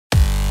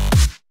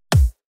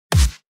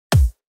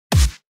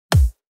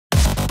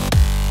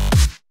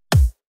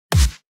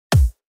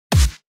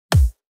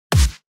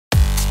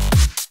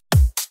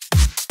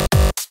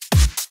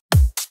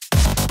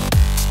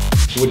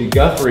Woody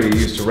Guthrie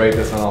used to write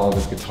this on all of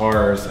his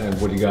guitars, and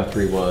Woody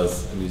Guthrie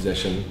was a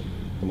musician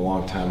from a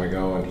long time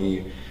ago, and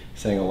he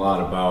sang a lot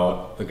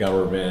about the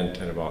government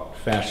and about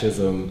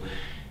fascism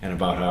and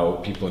about how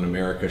people in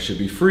America should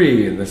be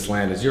free, and this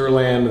land is your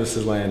land, this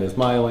land is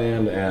my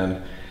land.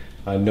 And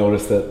I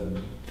noticed that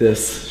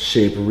this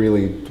shape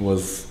really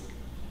was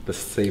the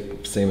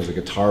same as a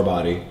guitar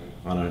body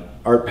on an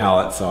art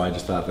palette, so I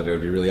just thought that it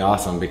would be really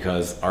awesome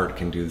because art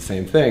can do the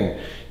same thing.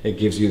 It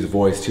gives you the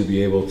voice to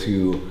be able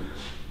to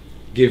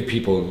give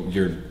people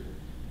your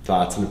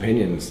thoughts and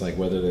opinions, like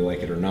whether they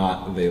like it or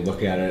not. They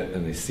look at it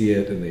and they see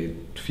it and they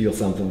feel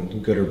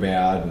something good or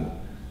bad, and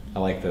I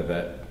like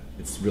that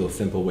it's a real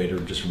simple way to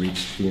just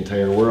reach the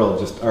entire world,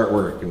 just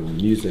artwork and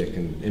music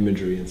and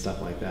imagery and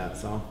stuff like that.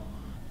 So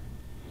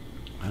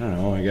I don't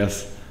know, I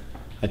guess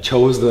I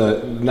chose the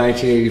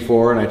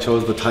 1984 and I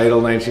chose the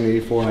title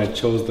 1984 and I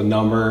chose the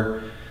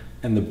number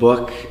and the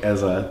book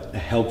as a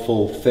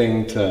helpful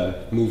thing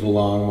to move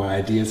along my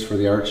ideas for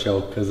the art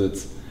show, because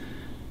it's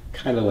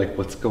kind of like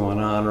what's going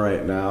on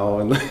right now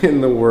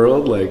in the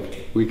world.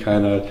 Like, we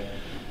kind of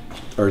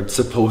are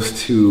supposed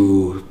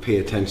to pay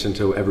attention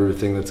to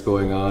everything that's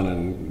going on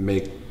and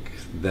make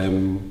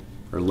them,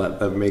 or let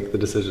them make the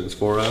decisions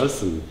for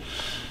us, and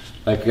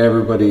like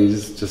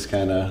everybody's just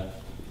kind of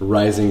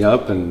rising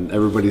up and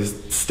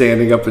everybody's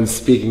standing up and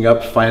speaking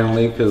up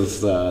finally,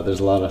 because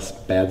there's a lot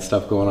of bad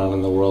stuff going on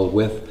in the world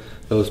with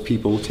those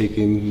people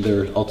taking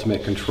their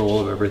ultimate control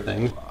of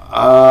everything.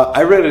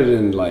 I read it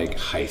in like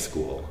high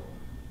school,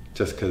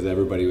 just because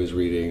everybody was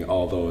reading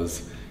all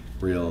those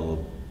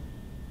real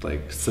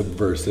like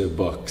subversive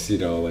books, you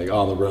know, like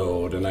On the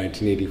Road and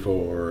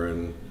 1984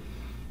 and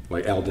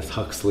like Aldous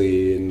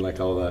Huxley and like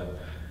all the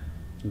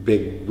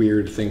big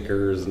weird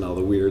thinkers and all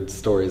the weird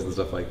stories and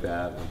stuff like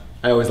that.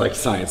 I always liked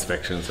science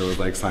fiction, so it was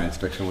like science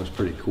fiction was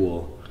pretty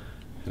cool,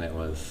 and it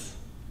was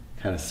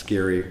kind of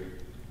scary.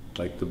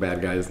 Like, the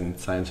bad guys in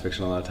science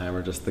fiction a lot of time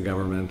are just the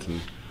government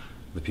and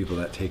the people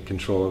that take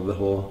control of the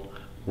whole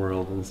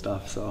world and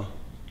stuff. So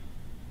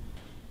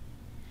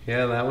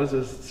yeah, that was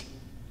just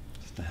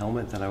a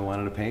helmet that I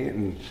wanted to paint,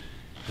 and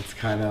it's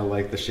kind of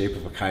like the shape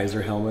of a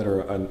Kaiser helmet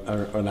or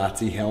a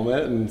Nazi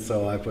helmet, and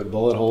so I put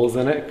bullet holes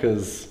in it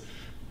because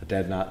a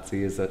dead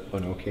Nazi is an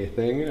okay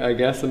thing, I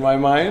guess, in my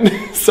mind.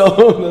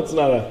 So that's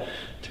not a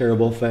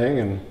terrible thing.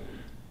 And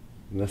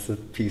this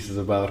piece is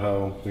about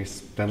how we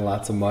spend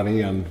lots of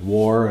money on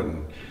war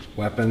and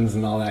weapons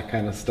and all that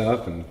kind of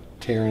stuff, and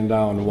tearing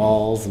down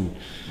walls and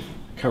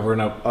covering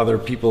up other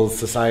people's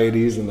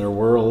societies and their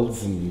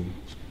worlds, and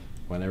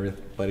when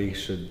everybody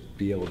should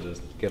be able to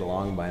just get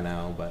along by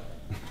now. But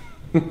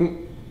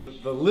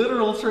the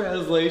literal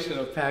translation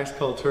of Pax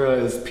Cultura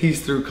is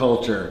peace through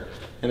culture,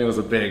 and it was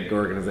a big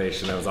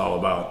organization that was all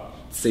about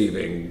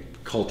saving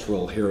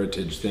cultural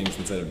heritage things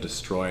instead of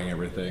destroying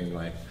everything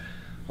like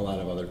a lot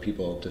of other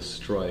people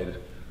destroyed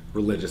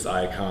religious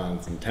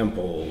icons and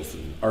temples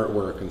and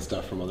artwork and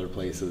stuff from other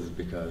places,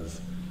 because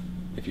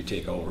if you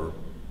take over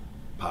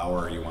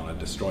power, you want to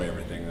destroy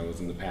everything that was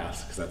in the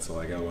past, because that's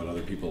like what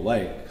other people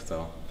like.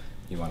 So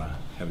you want to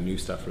have new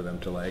stuff for them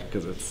to like,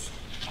 because it's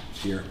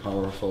your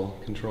powerful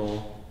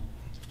control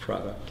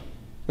product.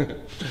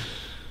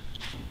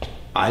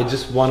 I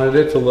just wanted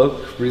it to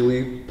look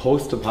really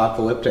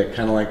post-apocalyptic,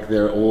 kind of like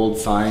their old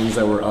signs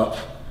that were up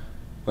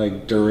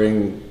like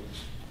during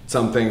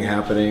something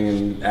happening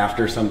and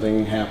after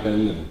something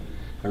happened. And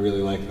I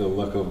really like the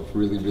look of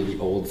really, really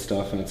old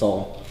stuff, and it's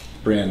all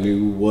brand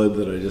new wood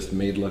that I just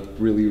made look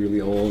really, really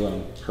old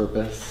on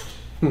purpose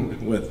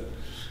with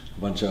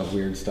a bunch of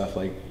weird stuff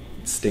like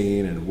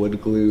stain and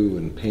wood glue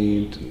and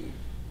paint and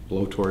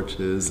blow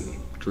torches and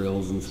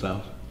drills and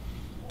stuff.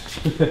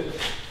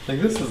 Like,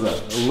 this is a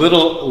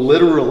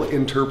literal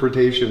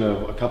interpretation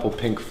of a couple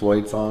Pink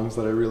Floyd songs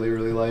that I really,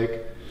 really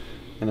like,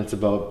 and it's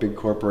about big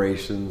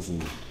corporations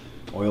and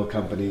oil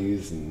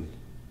companies and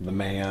the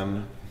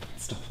man,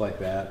 stuff like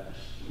that.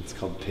 It's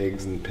called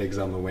Pigs and Pigs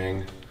on the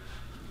Wing.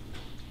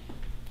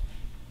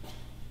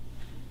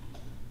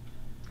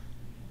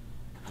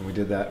 And we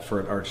did that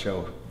for an art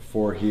show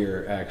for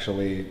here,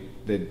 actually.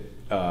 They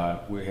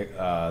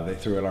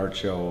threw an art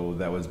show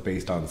that was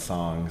based on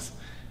songs,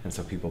 and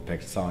so people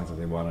picked songs that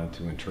they wanted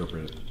to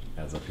interpret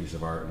as a piece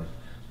of art, and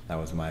that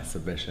was my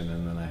submission.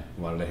 And then I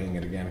wanted to hang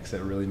it again because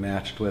it really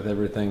matched with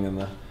everything in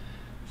the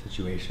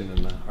situation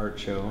in the art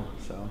show.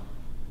 So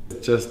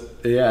it's just,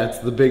 yeah, it's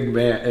the big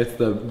man, it's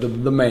the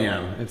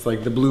man. It's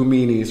like the Blue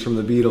Meanies from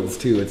the Beatles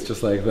too. It's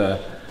just like the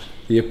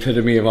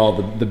epitome of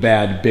all the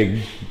bad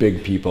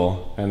big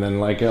people. And then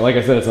like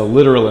I said, it's a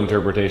literal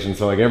interpretation,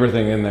 so like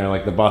everything in there,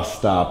 like the bus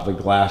stop, the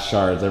glass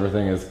shards,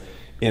 everything is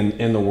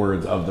in the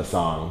words of the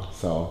song.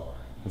 So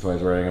that's why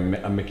he's wearing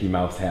a Mickey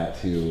Mouse hat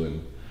too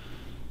and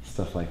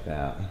stuff like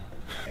that.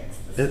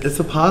 It's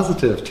a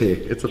positive take.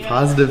 It's a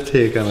positive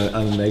take on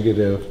a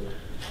negative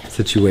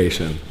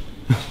situation.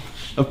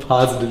 A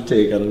positive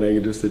take on a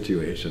negative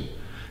situation,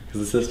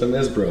 because the system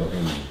is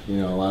broken. You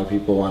know, a lot of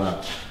people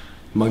want to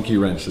monkey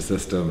wrench the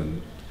system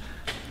and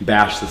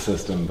bash the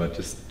system, but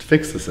just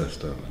fix the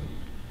system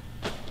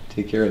and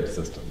take care of the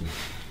system.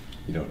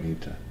 You don't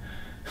need to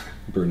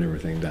burn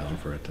everything down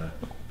for it to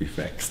be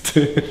fixed.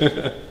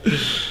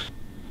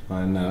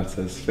 And now it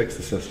says, fix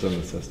the system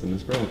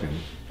is broken.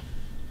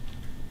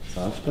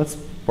 So that's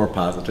more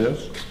positive.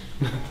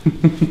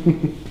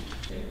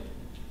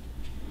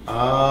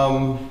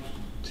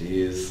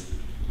 Geez.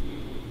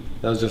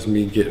 That was just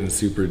me getting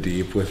super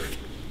deep with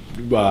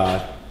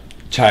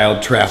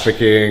child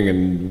trafficking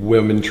and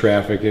women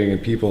trafficking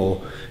and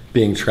people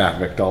being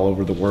trafficked all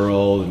over the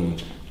world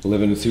and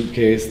live in a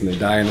suitcase and they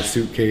die in a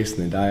suitcase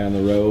and they die on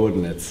the road,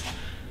 and it's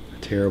a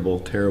terrible,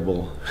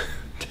 terrible,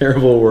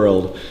 terrible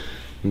world.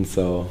 And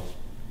so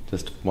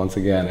just once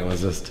again, it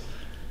was just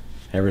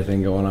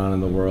everything going on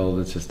in the world.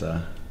 It's just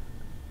a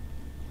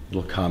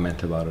little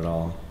comment about it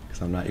all,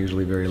 because I'm not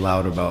usually very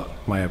loud about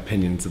my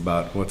opinions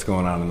about what's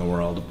going on in the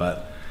world,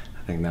 but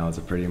I think now is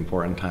a pretty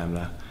important time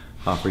to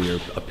offer your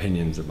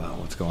opinions about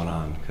what's going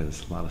on,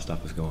 because a lot of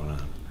stuff is going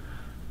on.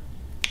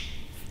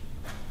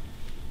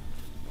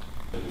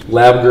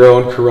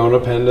 Lab-grown corona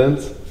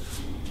pendants,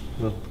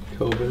 the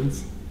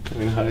COVIDs. I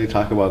mean, how do you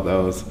talk about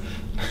those?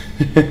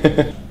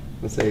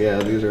 Let's say, yeah,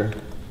 these are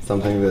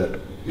something that,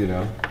 you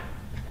know,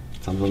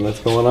 something that's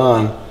going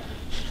on.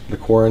 The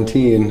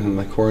quarantine and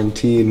the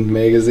quarantine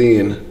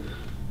magazine.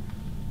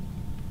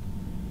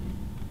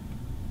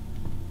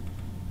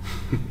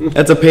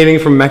 That's a painting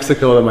from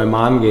Mexico that my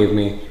mom gave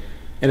me,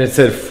 and it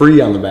said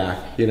free on the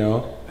back, you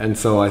know? And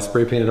so I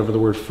spray painted over the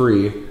word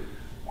free,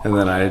 and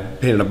then I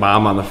painted a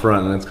bomb on the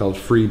front, and it's called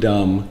Free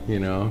Dumb, you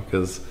know,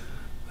 because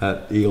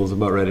that eagle's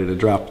about ready to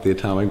drop the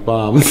atomic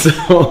bomb,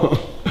 so.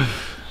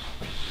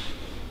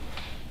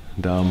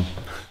 Dumb.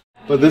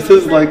 But this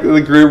is like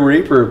the Grim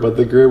Reaper, but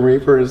the Grim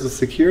Reaper is a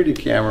security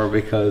camera,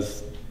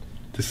 because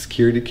the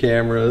security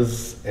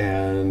cameras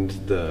and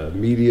the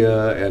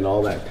media and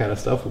all that kind of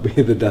stuff will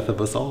be the death of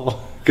us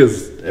all,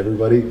 because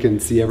everybody can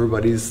see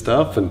everybody's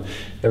stuff and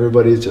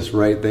everybody's just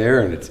right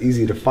there and it's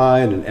easy to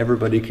find and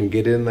everybody can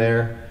get in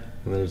there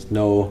and there's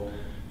no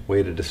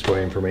way to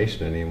destroy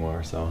information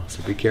anymore, so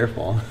be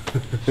careful,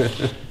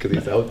 because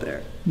he's out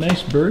there.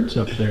 Nice birds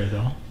up there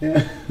though.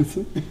 Yeah.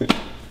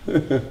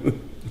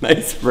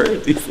 Nice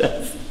birds, he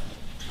says.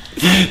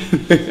 So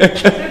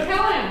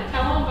tell him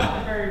about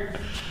the birds.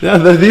 Yeah,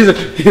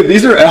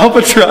 these are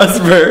albatross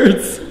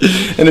birds,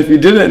 and if you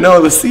didn't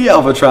know, the sea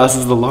albatross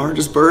is the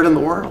largest bird in the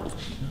world.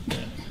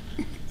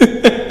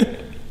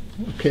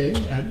 Okay,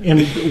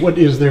 and what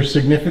is there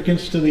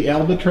significance to the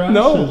albatross?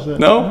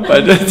 No,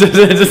 I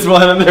just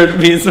wanted there to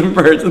be some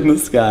birds in the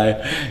sky,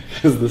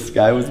 because the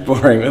sky was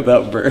boring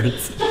without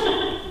birds. No,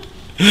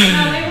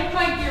 they look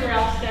like your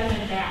Ralph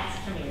Steadman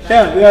bats to me.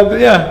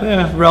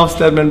 Yeah. Ralph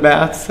Steadman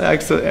bats.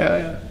 Actually,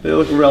 yeah. They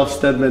look Ralph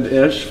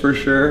Steadman-ish for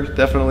sure.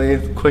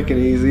 Definitely quick and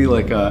easy,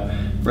 like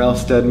a Ralph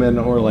Steadman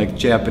or like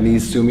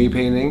Japanese sumi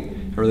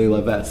painting. I really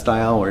love that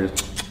style where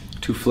it's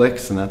 2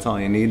 flicks and that's all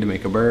you need to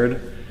make a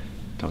bird.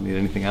 Don't need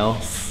anything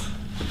else.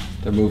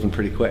 They're moving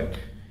pretty quick.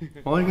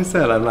 Well, like I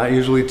said, I'm not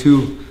usually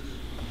too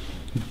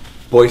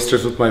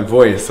boisterous with my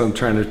voice. I'm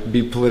trying to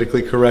be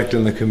politically correct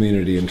in the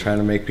community and trying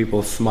to make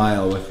people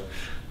smile with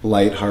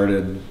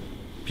lighthearted,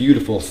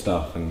 beautiful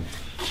stuff. And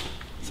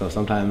so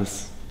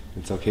sometimes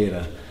it's okay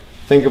to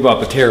think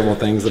about the terrible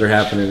things that are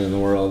happening in the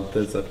world.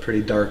 There's a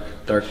pretty dark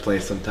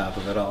place on top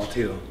of it all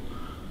too.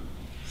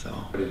 So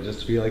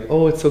just to be like,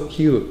 oh, it's so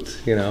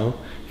cute, you know?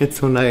 It's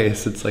so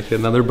nice. It's like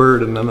another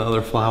bird and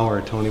another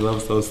flower. Tony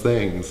loves those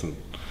things. And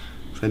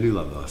I do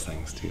love those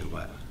things too,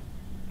 but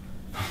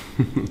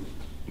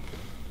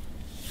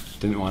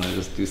didn't want to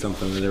just do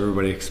something that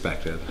everybody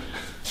expected.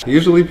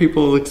 Usually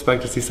people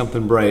expect to see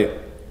something bright,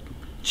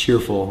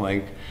 cheerful,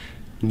 like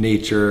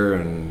nature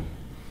and,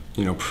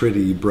 you know,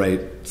 pretty,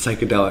 bright,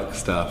 psychedelic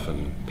stuff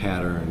and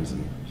patterns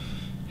and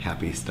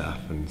happy stuff,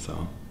 and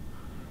so.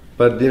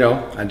 But, you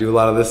know, I do a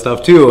lot of this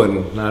stuff too,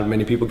 and not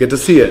many people get to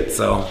see it,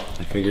 so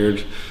I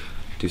figured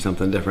do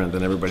something different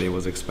than everybody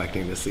was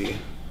expecting to see.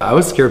 I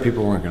was scared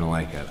people weren't going to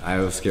like it. I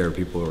was scared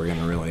people were going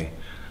to really,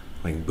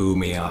 like, boo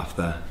me off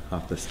the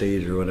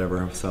stage or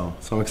whatever. So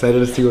I'm excited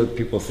to see what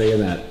people say in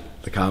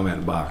the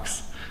comment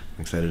box.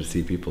 I'm excited to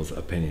see people's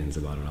opinions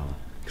about it all,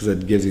 because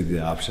it gives you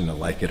the option to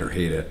like it or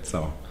hate it.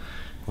 So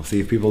we'll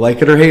see if people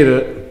like it or hate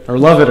it, or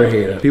love it or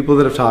hate it. People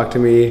that have talked to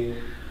me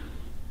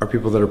are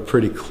people that are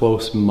pretty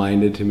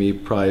close-minded to me,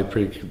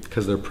 probably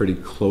because they're pretty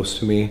close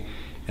to me,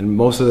 and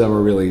most of them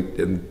are really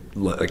in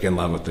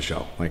love with the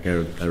show. Like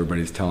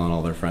everybody's telling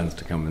all their friends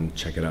to come and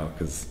check it out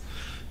because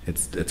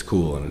it's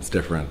cool and it's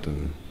different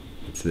and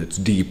it's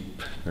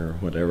deep or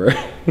whatever.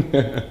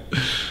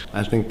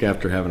 I think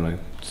after having a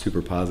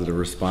super positive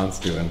response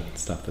doing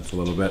stuff that's a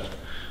little bit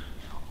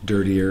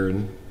dirtier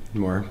and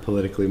more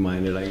politically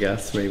minded, I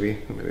guess maybe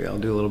I'll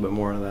do a little bit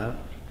more of that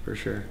for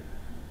sure.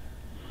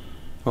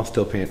 I'll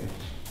still paint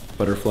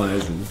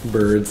butterflies and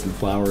birds and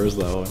flowers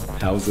though,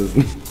 and houses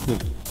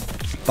and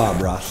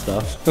Bob Ross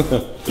stuff.